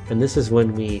hypothesis. And this is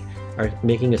when we are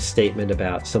making a statement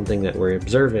about something that we're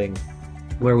observing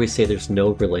where we say there's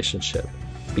no relationship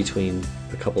between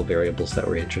a couple variables that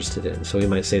we're interested in. So we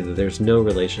might say that there's no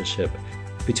relationship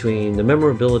between the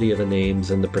memorability of the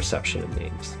names and the perception of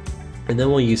names. And then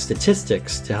we'll use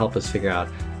statistics to help us figure out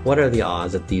what are the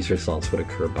odds that these results would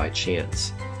occur by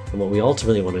chance. And what we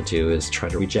ultimately want to do is try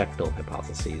to reject null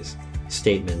hypotheses,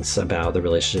 statements about the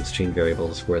relationships between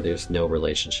variables where there's no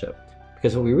relationship.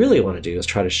 Because what we really want to do is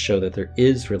try to show that there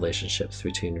is relationships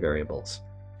between variables.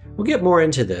 We'll get more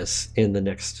into this in the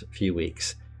next few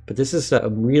weeks, but this is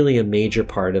really a major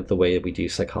part of the way that we do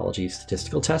psychology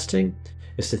statistical testing,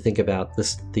 is to think about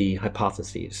the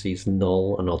hypotheses, these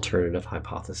null and alternative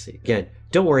hypotheses. Again,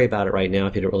 don't worry about it right now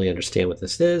if you don't really understand what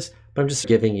this is, but I'm just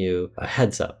giving you a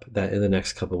heads up that in the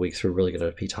next couple of weeks, we're really going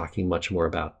to be talking much more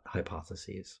about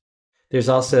hypotheses. There's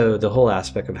also the whole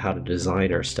aspect of how to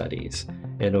design our studies.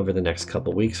 And over the next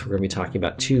couple of weeks, we're going to be talking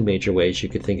about two major ways you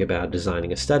could think about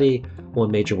designing a study. One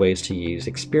major way is to use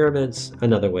experiments.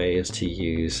 Another way is to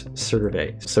use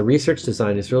surveys. So research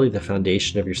design is really the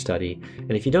foundation of your study.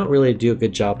 And if you don't really do a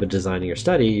good job of designing your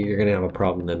study, you're going to have a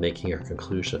problem then making your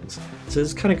conclusions. So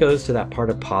this kind of goes to that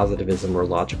part of positivism or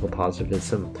logical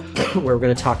positivism, where we're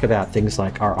going to talk about things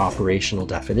like our operational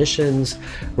definitions.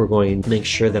 We're going to make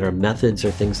sure that our methods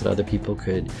are things that other people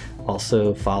could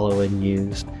also follow and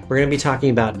use. We're going to be talking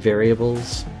about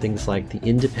variables, things like the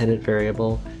independent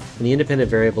variable. And the independent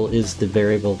variable is the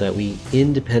variable that we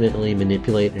independently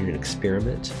manipulate in an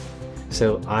experiment.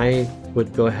 So I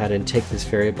would go ahead and take this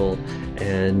variable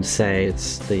and say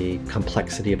it's the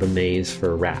complexity of a maze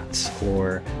for rats,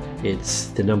 or it's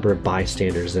the number of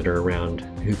bystanders that are around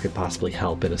who could possibly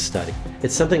help in a study.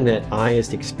 It's something that I, as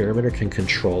the experimenter, can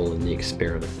control in the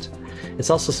experiment.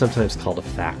 It's also sometimes called a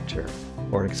factor,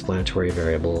 or an explanatory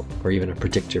variable, or even a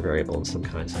predictor variable in some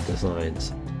kinds of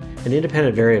designs. And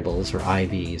independent variables, or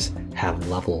IVs, have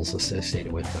levels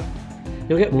associated with them.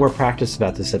 You'll get more practice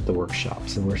about this at the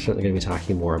workshops, and we're certainly going to be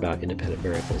talking more about independent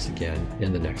variables again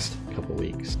in the next couple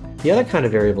weeks. The other kind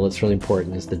of variable that's really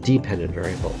important is the dependent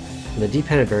variable. And the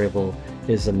dependent variable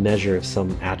is a measure of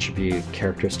some attribute,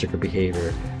 characteristic, or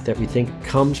behavior that we think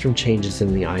comes from changes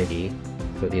in the IV,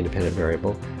 so the independent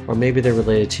variable, or maybe they're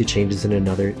related to changes in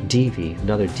another DV,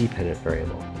 another dependent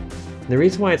variable. And the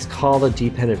reason why it's called a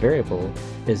dependent variable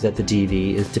is that the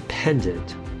DV is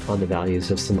dependent on the values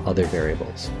of some other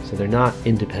variables. So they're not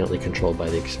independently controlled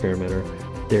by the experimenter.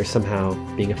 They're somehow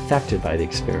being affected by the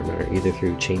experimenter, either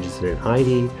through changes in an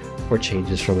ID or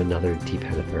changes from another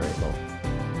dependent variable.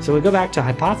 So when we go back to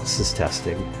hypothesis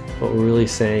testing, what we're really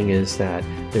saying is that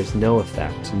there's no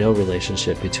effect, no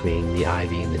relationship between the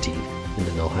IV and the DV in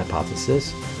the null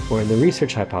hypothesis, or in the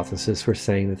research hypothesis, we're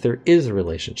saying that there is a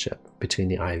relationship between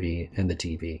the IV and the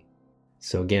DV.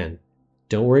 So again,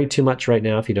 don't worry too much right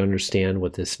now if you don't understand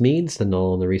what this means, the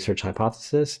null and the research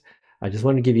hypothesis. I just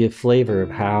want to give you a flavor of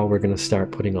how we're going to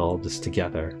start putting all of this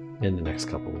together in the next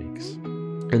couple weeks.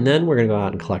 And then we're going to go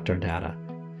out and collect our data.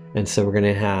 And so we're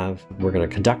going to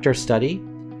conduct our study.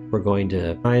 We're going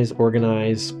to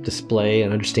organize, display,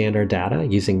 and understand our data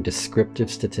using descriptive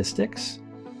statistics.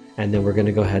 And then we're going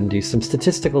to go ahead and do some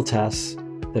statistical tests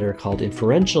that are called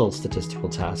inferential statistical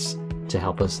tests to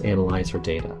help us analyze our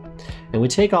data. And we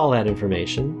take all that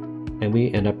information and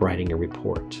we end up writing a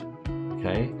report.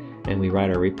 Okay? And we write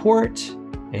our report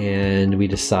and we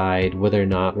decide whether or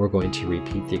not we're going to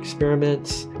repeat the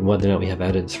experiments, whether or not we have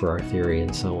evidence for our theory,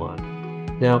 and so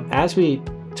on. Now, as we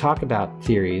talk about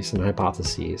theories and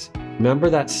hypotheses, remember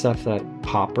that stuff that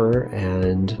Popper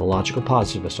and the logical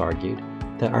positivists argued,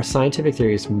 that our scientific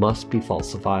theories must be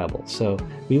falsifiable. So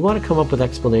we want to come up with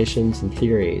explanations and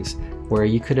theories where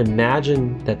you could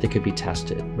imagine that they could be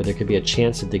tested, where there could be a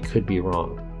chance that they could be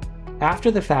wrong.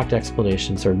 After-the-fact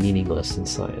explanations are meaningless in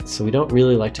science, so we don't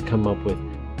really like to come up with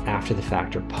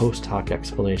after-the-fact or post-hoc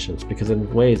explanations, because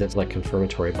in ways that's like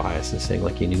confirmatory bias and saying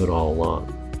like you knew it all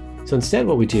along. So instead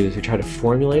what we do is we try to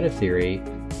formulate a theory,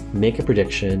 make a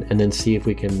prediction, and then see if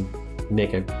we can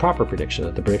make a proper prediction,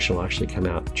 that the prediction will actually come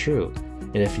out true.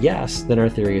 And if yes, then our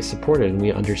theory is supported and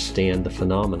we understand the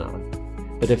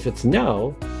phenomenon. But if it's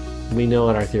no, we know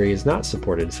that our theory is not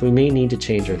supported. So we may need to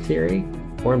change our theory,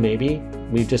 or maybe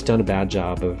we've just done a bad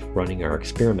job of running our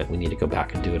experiment. We need to go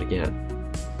back and do it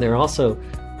again. There are also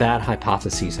bad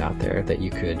hypotheses out there that you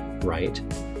could write.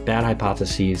 Bad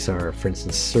hypotheses are, for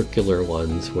instance, circular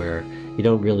ones where you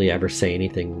don't really ever say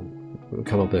anything,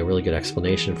 come up with a really good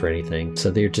explanation for anything. So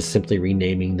they're just simply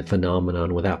renaming the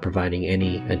phenomenon without providing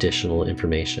any additional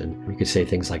information. You could say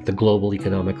things like the global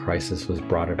economic crisis was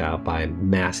brought about by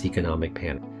mass economic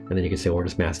panic. And then you could say, where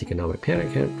does mass economic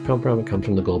panic come from? It comes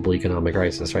from the global economic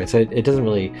crisis, right? So it doesn't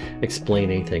really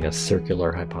explain anything, a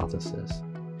circular hypothesis.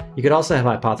 You could also have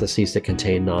hypotheses that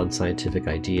contain non-scientific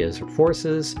ideas or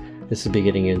forces. This would be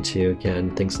getting into,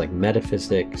 again, things like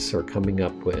metaphysics or coming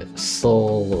up with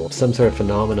soul or some sort of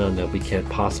phenomenon that we can't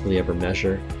possibly ever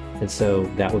measure. And so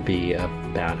that would be a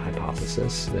bad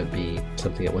hypothesis. That would be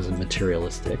something that wasn't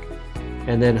materialistic.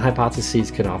 And then hypotheses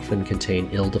can often contain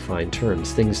ill-defined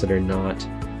terms, things that are not,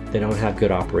 they don't have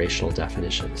good operational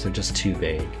definitions. They're just too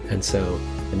vague. And so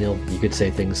you could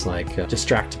say things like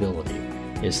distractibility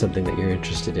is something that you're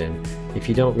interested in. If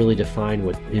you don't really define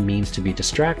what it means to be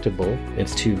distractible,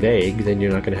 it's too vague, then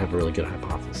you're not going to have a really good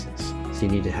hypothesis. So you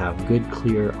need to have good,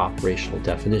 clear operational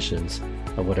definitions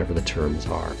of whatever the terms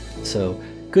are. So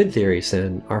good theories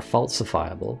then are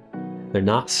falsifiable. They're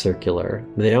not circular.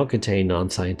 They don't contain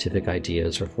non-scientific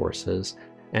ideas or forces.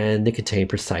 and they contain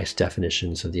precise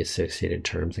definitions of the associated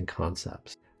terms and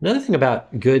concepts. Another thing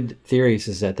about good theories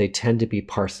is that they tend to be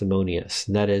parsimonious.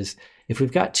 And that is, if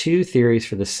we've got two theories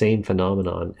for the same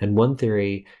phenomenon and one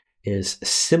theory is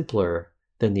simpler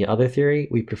than the other theory,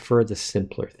 we prefer the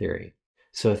simpler theory.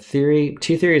 So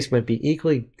two theories might be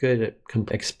equally good at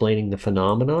explaining the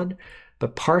phenomenon,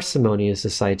 but parsimony is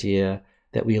this idea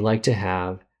that we like to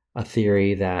have a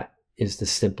theory that is the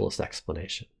simplest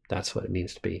explanation. That's what it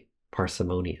means to be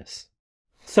parsimonious.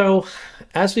 So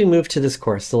as we move to this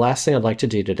course, the last thing I'd like to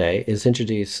do today is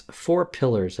introduce 4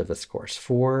 pillars of this course,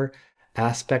 4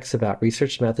 aspects about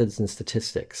research methods and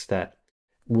statistics that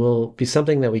will be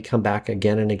something that we come back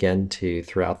again and again to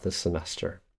throughout the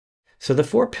semester. So the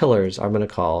 4 pillars I'm going to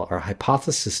call are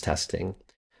hypothesis testing,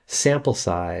 sample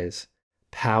size,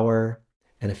 power,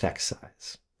 and effect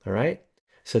size. All right?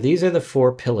 So these are the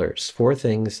 4 pillars, 4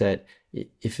 things that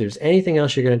if there's anything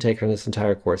else you're going to take from this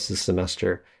entire course this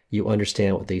semester, you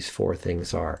understand what these 4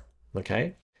 things are.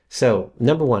 Okay? So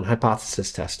number 1,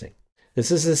 hypothesis testing.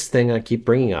 This is this thing I keep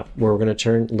bringing up where we're going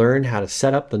to learn how to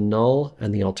set up the null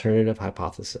and the alternative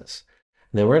hypothesis.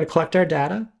 And then we're going to collect our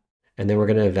data, and then we're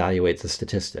going to evaluate the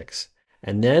statistics.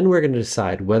 And then we're going to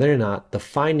decide whether or not the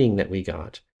finding that we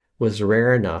got was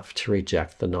rare enough to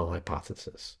reject the null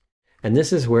hypothesis. And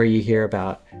this is where you hear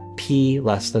about p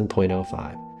less than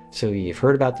 0.05. So you've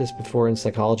heard about this before in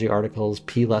psychology articles.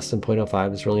 P less than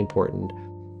 0.05 is really important.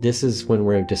 This is when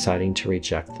we're deciding to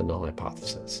reject the null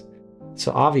hypothesis.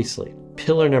 So obviously,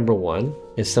 pillar number 1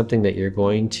 is something that you're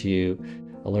going to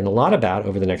learn a lot about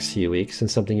over the next few weeks and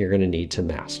something you're going to need to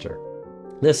master.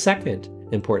 The second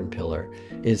important pillar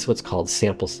is what's called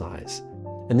sample size.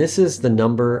 And this is the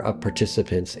number of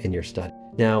participants in your study.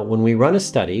 Now, when we run a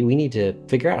study, we need to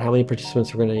figure out how many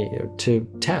participants we're going to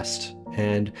test.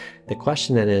 And the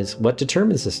question then is, what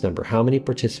determines this number? How many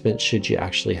participants should you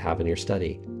actually have in your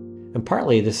study? And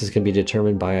partly this is going to be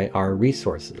determined by our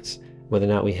resources, whether or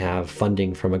not we have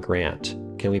funding from a grant.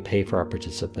 Can we pay for our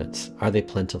participants? Are they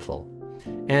plentiful?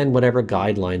 And whatever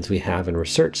guidelines we have in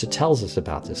research that tells us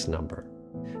about this number.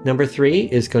 Number 3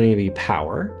 is going to be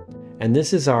power. And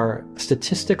this is our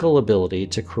statistical ability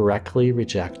to correctly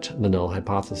reject the null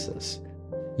hypothesis.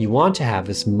 You want to have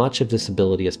as much of this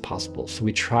ability as possible, so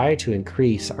we try to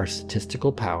increase our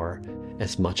statistical power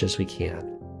as much as we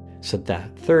can. So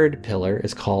that third pillar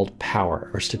is called power,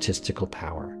 or statistical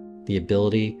power, the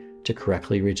ability to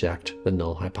correctly reject the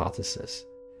null hypothesis.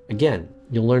 Again,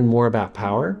 you'll learn more about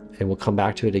power, and we'll come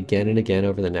back to it again and again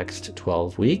over the next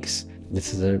 12 weeks.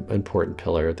 This is an important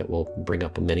pillar that we'll bring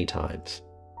up many times.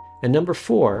 And number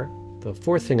 4, the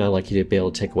 4th thing I'd like you to be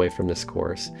able to take away from this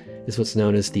course is what's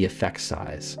known as the effect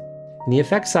size. And the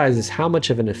effect size is how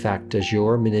much of an effect does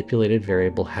your manipulated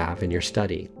variable have in your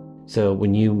study. So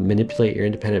when you manipulate your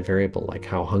independent variable, like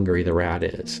how hungry the rat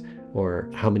is,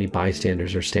 or how many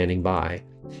bystanders are standing by,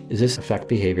 does this affect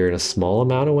behavior in a small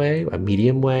amount of way, a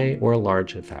medium way, or a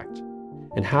large effect?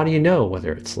 And how do you know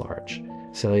whether it's large?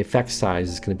 So the effect size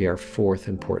is going to be our 4th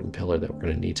important pillar that we're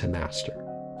going to need to master.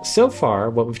 So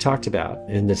far, what we've talked about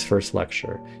in this first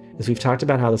lecture is we've talked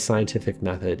about how the scientific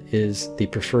method is the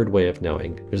preferred way of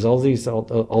knowing. There's all these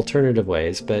alternative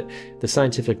ways, but the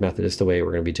scientific method is the way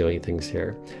we're going to be doing things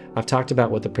here. I've talked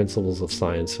about what the principles of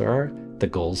science are, the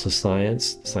goals of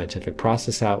science, the scientific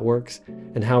process, how it works,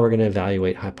 and how we're going to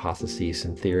evaluate hypotheses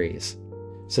and theories.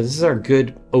 So this is our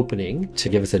good opening to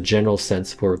give us a general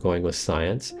sense of where we're going with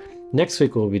science. Next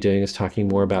week, what we'll be doing is talking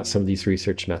more about some of these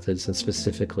research methods and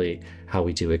specifically how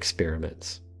we do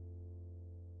experiments.